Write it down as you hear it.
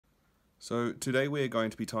So today we're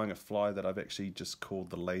going to be tying a fly that I've actually just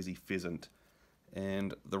called the lazy pheasant,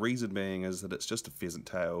 and the reason being is that it's just a pheasant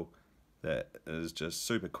tail that is just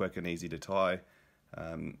super quick and easy to tie.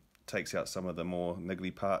 Takes out some of the more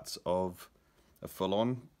niggly parts of a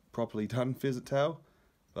full-on properly done pheasant tail,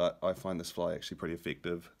 but I find this fly actually pretty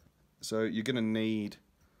effective. So you're going to need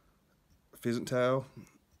a pheasant tail.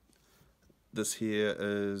 This here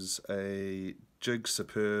is a Jig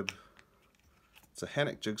Superb. It's a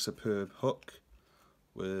Hannock Jig Superb hook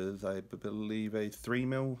with, I believe, a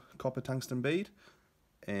 3mm copper tungsten bead,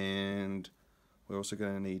 and we're also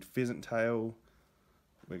going to need pheasant tail.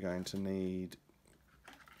 We're going to need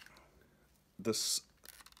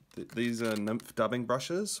these are Nymph dubbing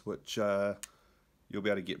brushes, which you'll be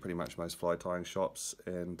able to get pretty much most fly tying shops,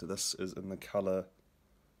 and this is in the colour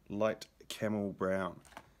light camel brown,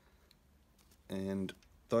 and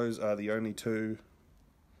those are the only two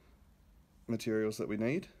materials that we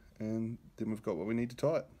need, and then we've got what we need to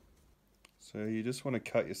tie it. So you just want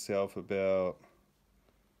to cut yourself about,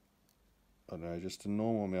 I don't know, just a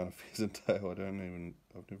normal amount of pheasant tail. I've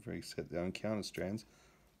never really set down counter strands.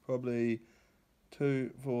 Probably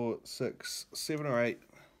 2, 4, 6, 7 or 8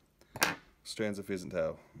 strands of pheasant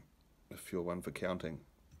tail, if you're one for counting.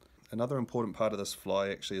 Another important part of this fly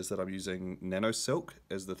actually is that I'm using nano silk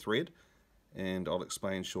as the thread, and I'll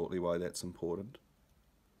explain shortly why that's important.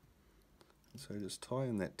 So just tie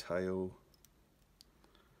in that tail.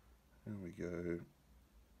 There we go.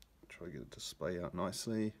 Try to get it to splay out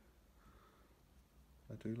nicely.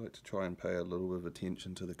 I do like to try and pay a little bit of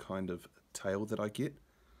attention to the kind of tail that I get,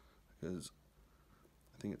 because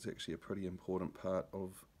I think it's actually a pretty important part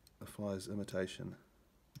of a fly's imitation.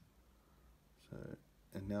 So,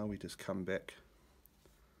 and now we just come back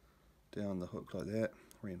down the hook like that,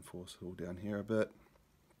 reinforce it all down here a bit.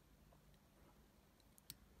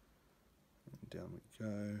 Down we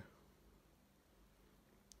go.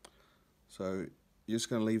 So you're just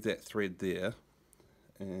going to leave that thread there,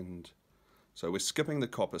 and so we're skipping the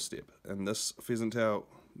copper step. In this pheasant tail,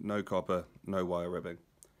 no copper, no wire ribbing.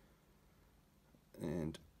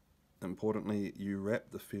 And importantly, you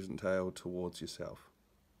wrap the pheasant tail towards yourself.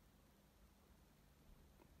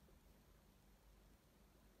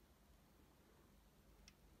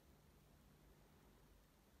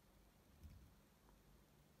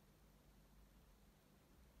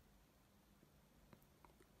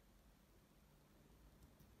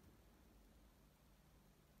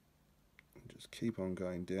 Just keep on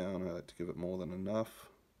going down. I like to give it more than enough.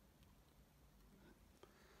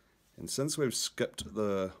 And since we've skipped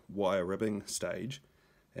the wire ribbing stage,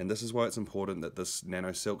 and this is why it's important that this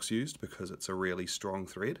nano silk's used, because it's a really strong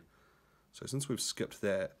thread. So since we've skipped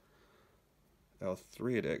that, our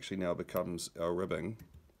thread actually now becomes our ribbing,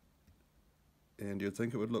 and you'd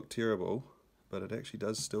think it would look terrible, but it actually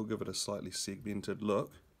does still give it a slightly segmented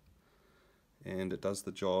look, and it does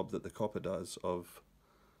the job that the copper does of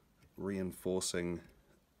reinforcing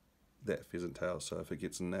that pheasant tail. So if it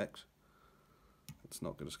gets nicked, it's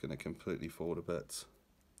not just going to completely fall to bits.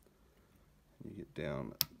 You get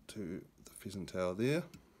down to the pheasant tail there,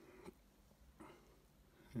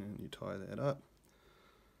 and you tie that up.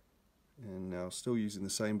 And now, still using the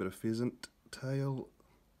same bit of pheasant tail,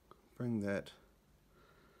 bring that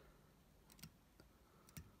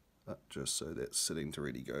up just so that's sitting to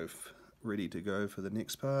ready to go for the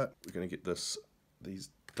next part. We're going to get these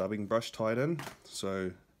dubbing brush tied in.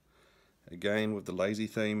 So again, with the lazy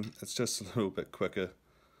theme, it's just a little bit quicker,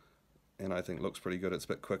 and I think looks pretty good. It's a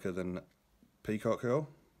bit quicker than peacock herl.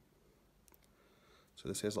 So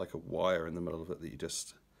this has like a wire in the middle of it that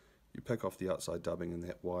you pick off the outside dubbing, and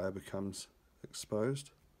that wire becomes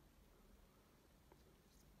exposed.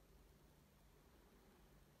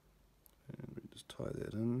 And we just tie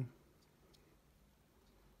that in.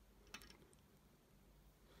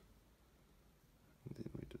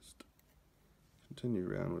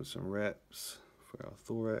 Continue around with some wraps for our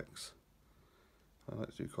thorax. I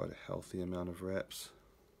like to do quite a healthy amount of wraps.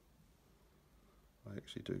 I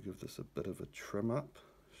actually do give this a bit of a trim up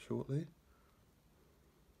shortly.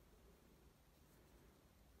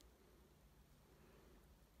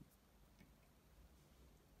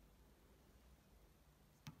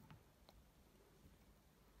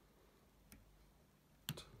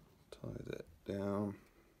 Tie that down.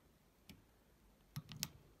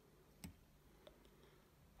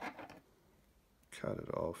 Cut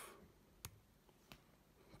it off.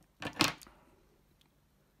 Grab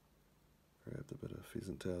the bit of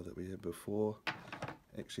pheasant tail that we had before.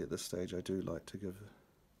 Actually, at this stage, I do like to give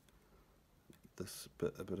this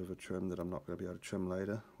bit a bit of a trim that I'm not going to be able to trim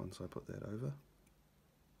later once I put that over.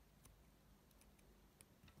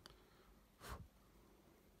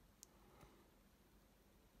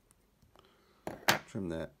 trim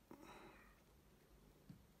that.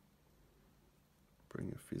 Bring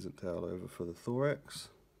your pheasant tail over for the thorax.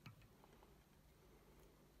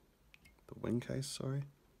 The wing case, sorry.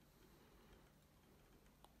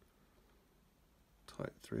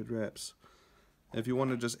 Tight thread wraps. If you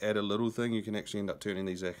want to just add a little thing, you can actually end up turning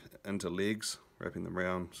these into legs, wrapping them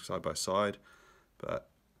around side by side. But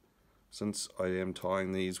since I am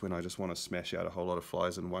tying these when I just want to smash out a whole lot of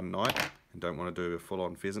flies in one night and don't want to do a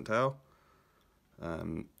full-on pheasant tail,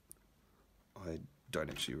 I don't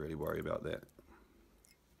actually really worry about that.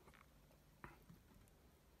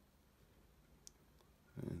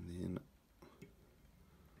 And then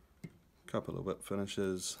a couple of whip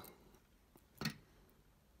finishes,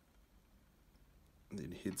 and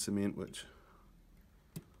then head cement, which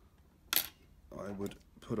I would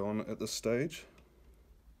put on at this stage.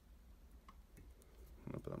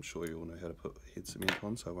 But I'm sure you all know how to put head cement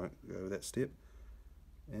on, so I won't go with that step.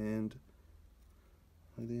 And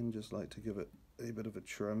I then just like to give it a bit of a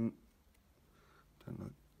trim. Don't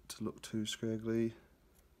like to look too scraggly.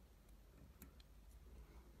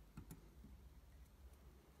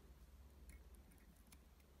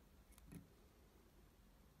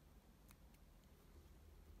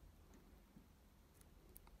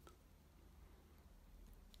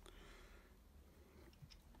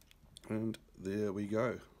 And there we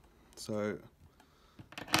go. So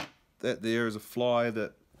that there is a fly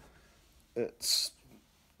that it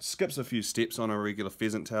skips a few steps on a regular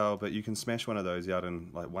pheasant tail, but you can smash one of those out in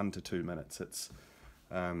like 1 to 2 minutes. It's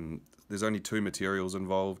there's only 2 materials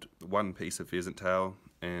involved, 1 piece of pheasant tail,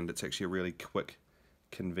 and it's actually a really quick,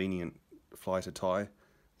 convenient fly to tie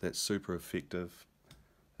that's super effective,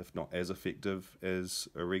 if not as effective as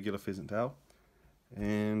a regular pheasant tail.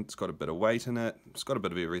 And it's got a bit of weight in it, it's got a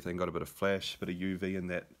bit of everything, got a bit of flash, a bit of UV in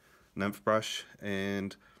that Nymph brush,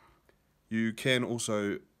 and you can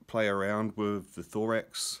also play around with the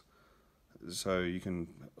thorax. So you can,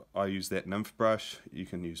 I use that Nymph brush, you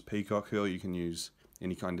can use peacock herl, you can use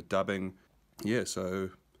any kind of dubbing. Yeah,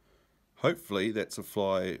 so hopefully that's a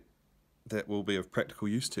fly that will be of practical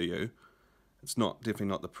use to you. It's definitely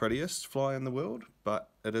not the prettiest fly in the world,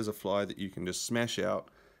 but it is a fly that you can just smash out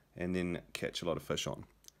and then catch a lot of fish on.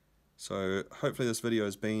 So hopefully this video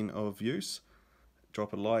has been of use.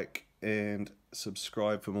 Drop a like and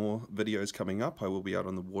subscribe for more videos coming up. I will be out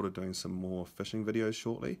on the water doing some more fishing videos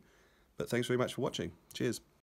shortly. But thanks very much for watching. Cheers.